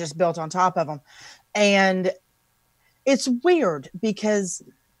everything was just built on top of them, and it's weird because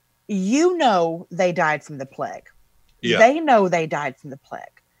they died from the plague. Yeah. They know they died from the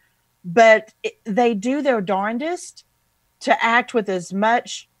plague, but they do their darndest to act with as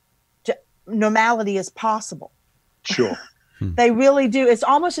much normality as possible. Sure. They really do. It's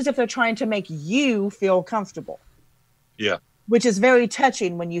almost as if they're trying to make you feel comfortable. Yeah. Which is very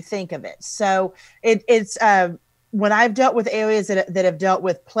touching when you think of it. So it's when I've dealt with areas that have dealt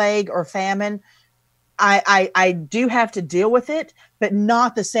with plague or famine, I do have to deal with it, but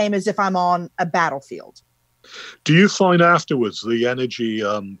not the same as if I'm on a battlefield. Do you find afterwards the energy,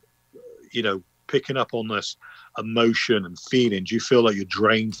 picking up on this emotion and feeling? Do you feel like you're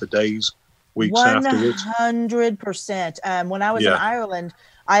drained for days, weeks afterwards? 100%. When I was in Ireland,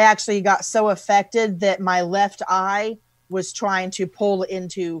 I actually got so affected that my left eye was trying to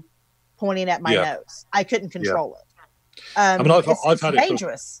pointing at my nose. I couldn't control it. I mean, I've had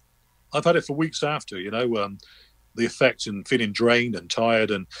dangerous. I've had it for weeks after, the effects and feeling drained and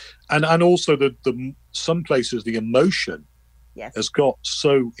tired, and also the some places the emotion has got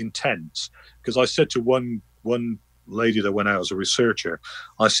so intense. Because I said to one lady that went out as a researcher,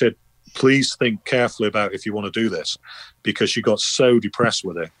 I said, please think carefully about if you want to do this, because she got so depressed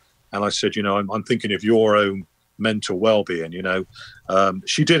with it. And I said, I'm thinking of your own mental well-being.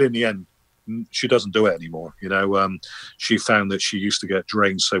 She did in the end. She doesn't do it anymore. She found that she used to get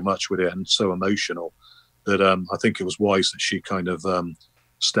drained so much with it and so emotional that I think it was wise that she kind of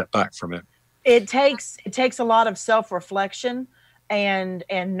stepped back from it. It takes a lot of self-reflection and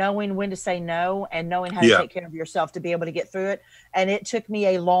knowing when to say no and knowing how to take care of yourself to be able to get through it. And it took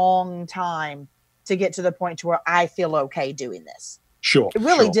me a long time to get to the point to where I feel okay doing this. Sure. It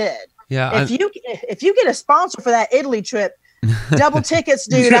really did. Yeah. If you get a sponsor for that Italy trip, double tickets,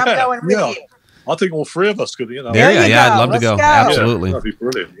 dude, I'm going with you. I think all three of us could, There you go. I'd love to go. Absolutely. Yeah, that'd be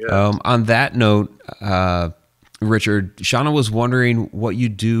brilliant. Yeah. On that note, Richard, Shauna was wondering what you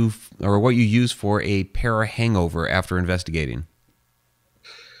do or what you use for a para-hangover after investigating.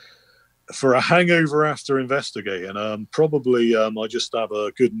 For a hangover after investigating, probably I just have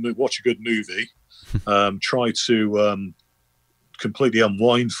watch a good movie, try to completely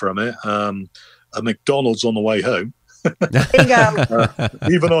unwind from it. A McDonald's on the way home.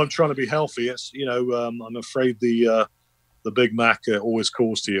 Even though I'm trying to be healthy, it's I'm afraid the Big Mac always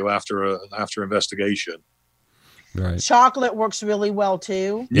calls to you after investigation. Right. Chocolate works really well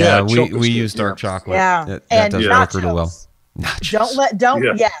too. Yeah, we use dark chocolate. Yeah, that does work really well. Nachos.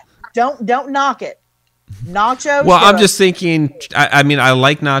 Don't knock it. Nachos. Well, I'm just thinking. I mean, I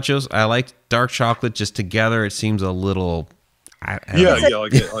like nachos. I like dark chocolate. Just together, it seems a little. I get you on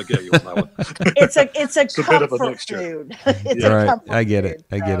that one. it's a comfort food. I get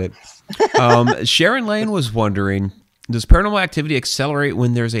it. Sharon Lane was wondering, does paranormal activity accelerate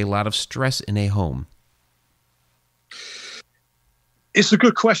when there's a lot of stress in a home? It's a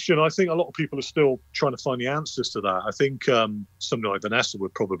good question. I think a lot of people are still trying to find the answers to that. I think somebody like Vanessa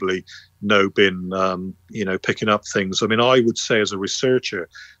would probably been picking up things. I mean, I would say as a researcher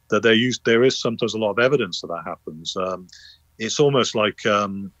that there is sometimes a lot of evidence that happens. It's almost like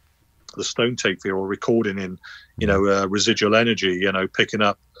the stone tape theory or recording in, residual energy, picking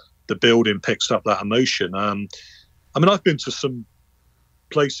up the building, picks up that emotion. I mean, I've been to some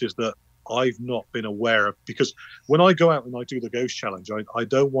places that I've not been aware of, because when I go out and I do the ghost challenge, I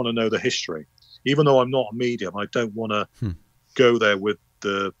don't want to know the history. Even though I'm not a medium, I don't want to go there with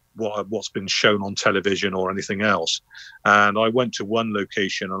what's been shown on television or anything else. And I went to one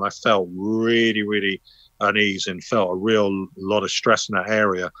location and I felt really, really uneasy and felt a real lot of stress in that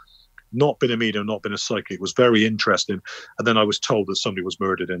area. Not been a medium, not been a psychic. It was very interesting. And then I was told that somebody was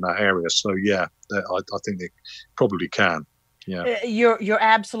murdered in that area. So yeah, I think they probably can. Yeah, you're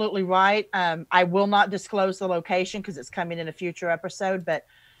absolutely right. I will not disclose the location because it's coming in a future episode. But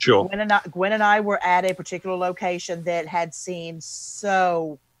sure, Gwen and I were at a particular location that had seen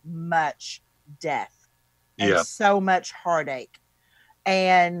so much death and so much heartache,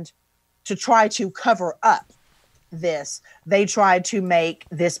 and to try to cover up this, they tried to make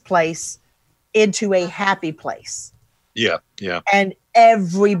this place into a happy place. Yeah. And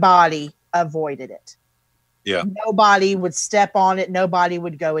everybody avoided it. Yeah. Nobody would step on it. Nobody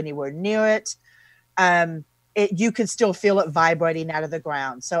would go anywhere near it. You could still feel it vibrating out of the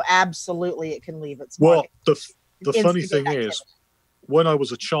ground. So absolutely it can leave its mark. Well, the funny thing is, when I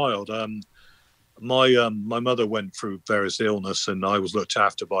was a child, my mother went through various illness, and I was looked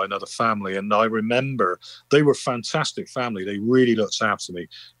after by another family. And I remember they were a fantastic family. They really looked after me.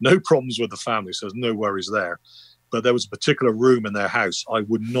 No problems with the family, so there's no worries there. But there was a particular room in their house I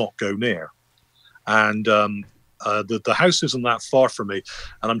would not go near. And the house isn't that far from me.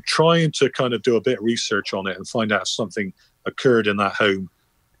 And I'm trying to kind of do a bit of research on it and find out if something occurred in that home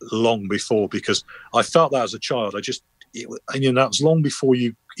long before, because I felt that as a child. And that was long before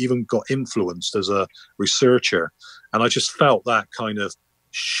you even got influenced as a researcher. And I just felt that kind of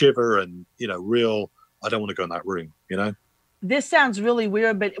shiver and, real, I don't want to go in that room, This sounds really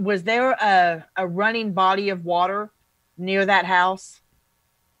weird, but was there a running body of water near that house?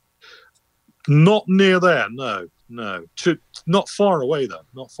 Not near there, no. Not far away, though.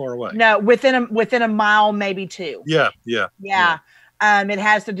 Not far away. No, within a mile, maybe two. Yeah. It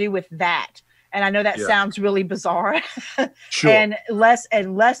has to do with that. And I know that sounds really bizarre. Sure. and less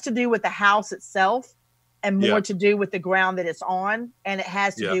to do with the house itself and more to do with the ground that it's on. And it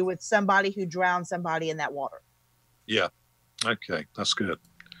has to do with somebody who drowned somebody in that water. Yeah. Okay. That's good.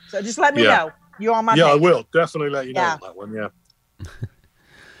 So just let me know. You're on my page. I will definitely let you know on that one. Yeah.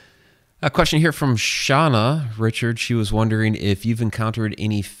 A question here from Shauna Richard. She was wondering if you've encountered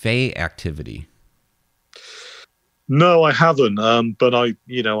any Fae activity. No, I haven't. But I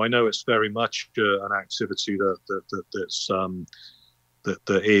know it's very much an activity that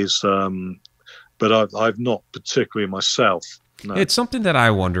is. But I've not particularly myself. No. It's something that I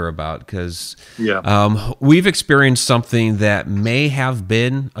wonder about because we've experienced something that may have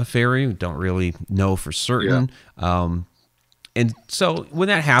been a fairy. We don't really know for certain. Yeah. And so when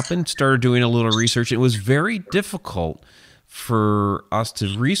that happened, started doing a little research. It was very difficult for us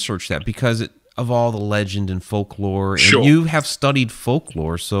to research that because of all the legend and folklore. Sure. And you have studied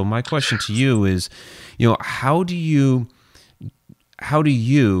folklore. So my question to you is, how do you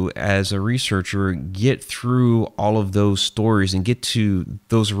as a researcher get through all of those stories and get to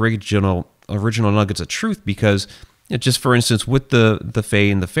those original nuggets of truth? Because just for instance, with the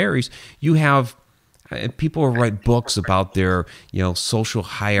Fae and the fairies, you have people write books about their social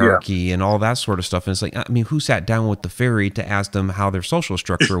hierarchy and all that sort of stuff. And it's like, I mean, who sat down with the fairy to ask them how their social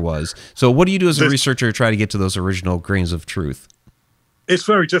structure was? So what do you do as a researcher to try to get to those original grains of truth? It's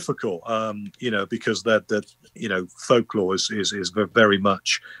very difficult, because that folklore is very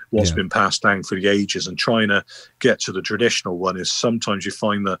much what's been passed down for the ages, and trying to get to the traditional one is sometimes you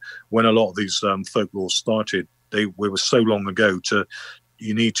find that when a lot of these folklore started, we were so long ago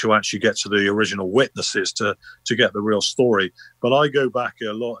you need to actually get to the original witnesses to get the real story. But I go back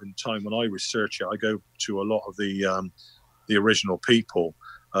a lot in time when I research it. I go to a lot of the original people.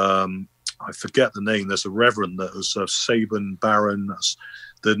 I forget the name. There's a reverend that was Sabin Baron.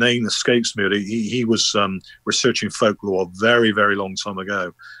 The name escapes me. He was researching folklore a very, very long time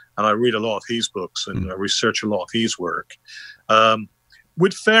ago. And I read a lot of his books and I research a lot of his work.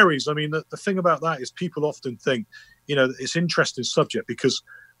 With fairies, I mean, the thing about that is people often think, it's an interesting subject because,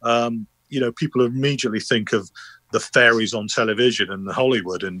 people immediately think of the fairies on television and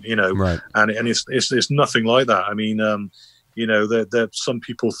Hollywood and, right. and it's nothing like that. I mean, some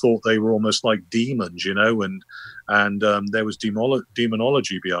people thought they were almost like demons, and there was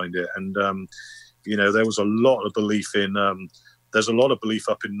demonology behind it. And, there was a lot of belief in, there's a lot of belief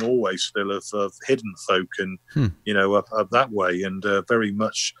up in Norway still of hidden folk and, up that way, and very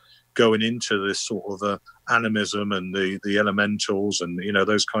much going into this sort of animism and the elementals and,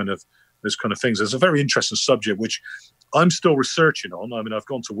 those kind of things. It's a very interesting subject, which I'm still researching on. I mean, I've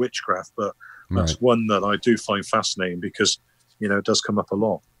gone to witchcraft, but that's one that I do find fascinating because, it does come up a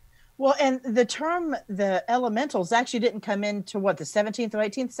lot. Well, and the term, the elementals actually didn't come into the 17th or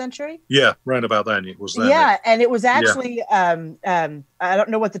 18th century? Yeah, right about then it was. Yeah, and it was actually, I don't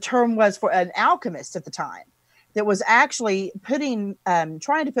know what the term was for an alchemist at the time, that was actually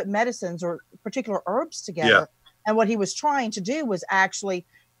trying to put medicines or particular herbs together. Yeah. And what he was trying to do was actually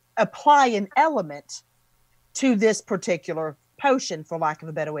apply an element to this particular potion, for lack of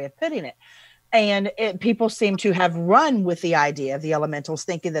a better way of putting it. And people seem to have run with the idea of the elementals,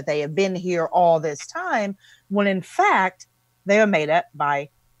 thinking that they have been here all this time, when in fact they were made up by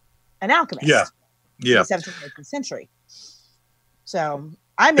an alchemist. Yeah, in the 17th, 18th century. So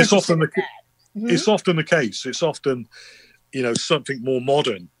I'm interested in that. Mm-hmm. It's often the case. It's often, something more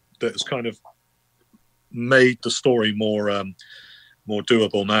modern that has kind of made the story more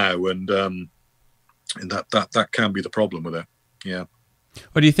doable now, and that can be the problem with it. Yeah.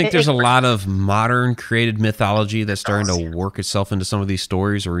 Well, do you think there's a lot of modern created mythology that's starting to work itself into some of these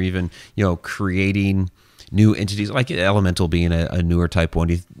stories, or even, creating new entities, like Elemental being a newer type one?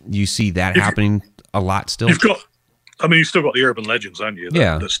 Do you see that happening a lot still? I mean, you've still got the urban legends, haven't you?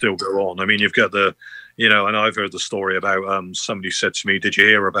 That still go on. I mean, you've got the, and I've heard the story about somebody said to me, "Did you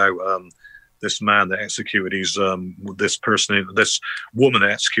hear about this man that executed this woman that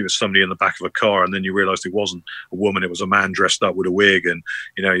executed somebody in the back of a car?" And then you realised it wasn't a woman; it was a man dressed up with a wig. And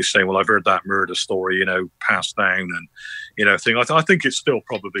you're saying, "Well, I've heard that murder story, passed down," and thing. I think it's still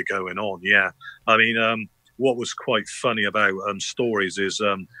probably going on. Yeah, I mean, what was quite funny about stories is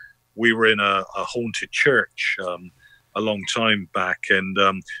we were in a haunted church a long time back, and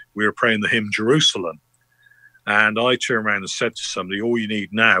we were praying the hymn Jerusalem. And I turned around and said to somebody, "All you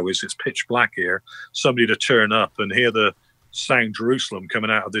need now is, it's pitch black here, somebody to turn up and hear the sound Jerusalem coming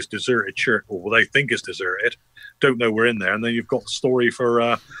out of this deserted church." Well, they think it's deserted, don't know we're in there, and then you've got the story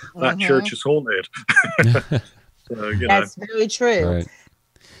for that church is haunted. So, That's very true. Right.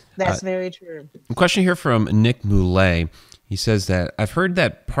 That's very true. A question here from Nick Moulet. He says that, "I've heard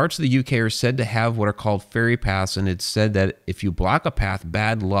that parts of the UK are said to have what are called fairy paths, and it's said that if you block a path,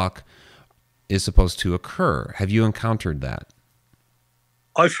 bad luck is supposed to occur. Have you encountered that?"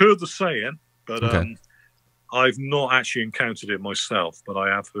 I've heard the saying, but I've not actually encountered it myself, but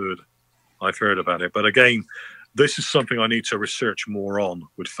I've heard about it. But again, this is something I need to research more on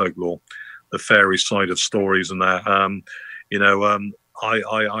with folklore, the fairy side of stories and that.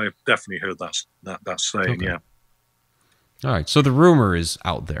 I've definitely heard that saying. Okay. Yeah. All right, so the rumor is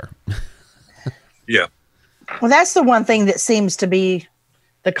out there. Yeah. Well, that's the one thing that seems to be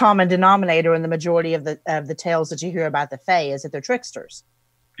the common denominator in the majority of the tales that you hear about the Fae, is that they're tricksters.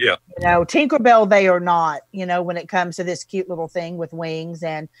 Yeah. Tinkerbell, they are not, when it comes to this cute little thing with wings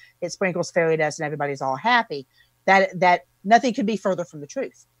and it sprinkles fairy dust and everybody's all happy. That nothing could be further from the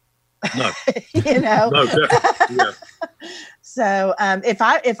truth. No. No, definitely. Yeah. So if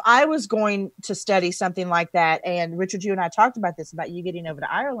I was going to study something like that, and Richard, you and I talked about this, about you getting over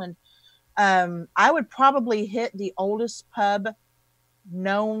to Ireland, I would probably hit the oldest pub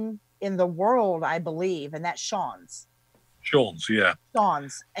known in the world, I believe, and that's Sean's. Yeah.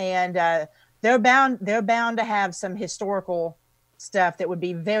 Sean's, and they're bound to have some historical stuff that would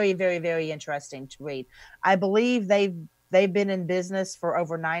be very, very, very interesting to read. I believe they've been in business for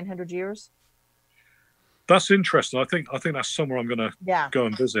over 900 years. That's interesting. I think that's somewhere I'm going to go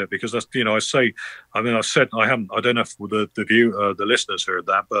and visit, because that's, I said I haven't. I don't know if the listeners heard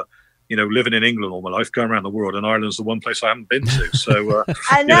that, but living in England all my life, going around the world, and Ireland's the one place I haven't been to. So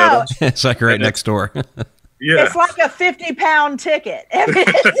I know it's like right next door. Yeah, it's like a 50-pound ticket.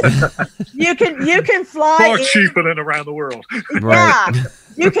 You can fly far cheaper than around the world. Right.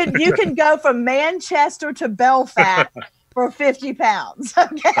 Yeah, you can go from Manchester to Belfast for 50 pounds.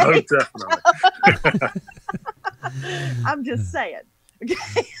 Okay. Oh, definitely. I'm just saying.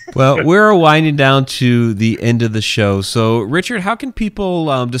 Okay. Well, we're winding down to the end of the show. So, Richard, how can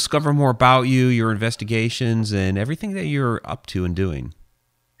people discover more about you, your investigations, and everything that you're up to and doing?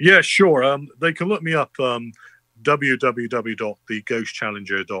 Yeah, sure. They can look me up,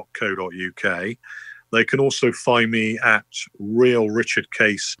 www.theghostchallenger.co.uk. They can also find me at Real Richard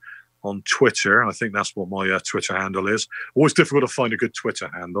Case on Twitter. I think that's what my Twitter handle is. Always difficult to find a good Twitter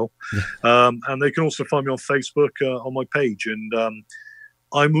handle. And they can also find me on Facebook on my page. And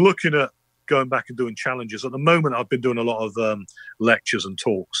I'm looking at going back and doing challenges. At the moment, I've been doing a lot of lectures and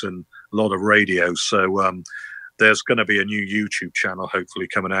talks and a lot of radio. So there's going to be a new YouTube channel hopefully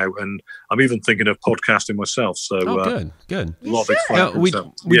coming out. And I'm even thinking of podcasting myself. So good. A lot of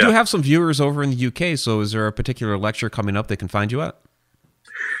excitement. We do have some viewers over in the UK. So is there a particular lecture coming up they can find you at?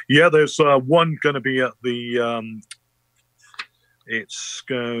 Yeah, there's one going to be at the, it's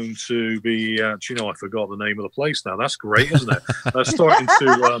going to be, I forgot the name of the place now. That's great, isn't it?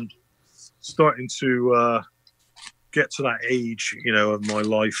 Starting to get to that age, of my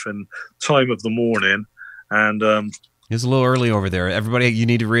life and time of the morning. And it's a little early over there. Everybody, you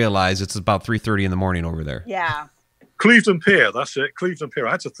need to realize it's about 3:30 in the morning over there. Yeah. Clevedon Pier, that's it. Clevedon Pier.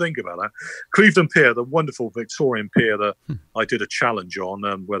 I had to think about that. Clevedon Pier, the wonderful Victorian pier that I did a challenge on,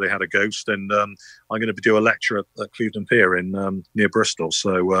 where they had a ghost, and I'm going to do a lecture at Clevedon Pier in near Bristol.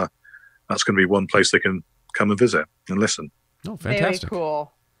 So that's going to be one place they can come and visit and listen. Oh, fantastic! Very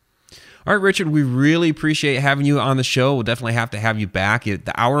cool. All right, Richard, we really appreciate having you on the show. We'll definitely have to have you back. The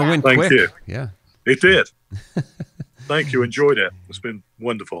hour went quick. Thank you. Yeah, it did. Thank you. Enjoyed it. It's been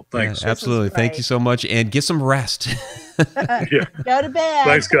wonderful. Thanks. Yeah, absolutely. Thank you so much. And get some rest. Yeah. Go to bed.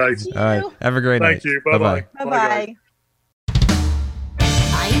 Thanks, guys. All right. Have a great night. Thank you. Bye-bye. Bye-bye.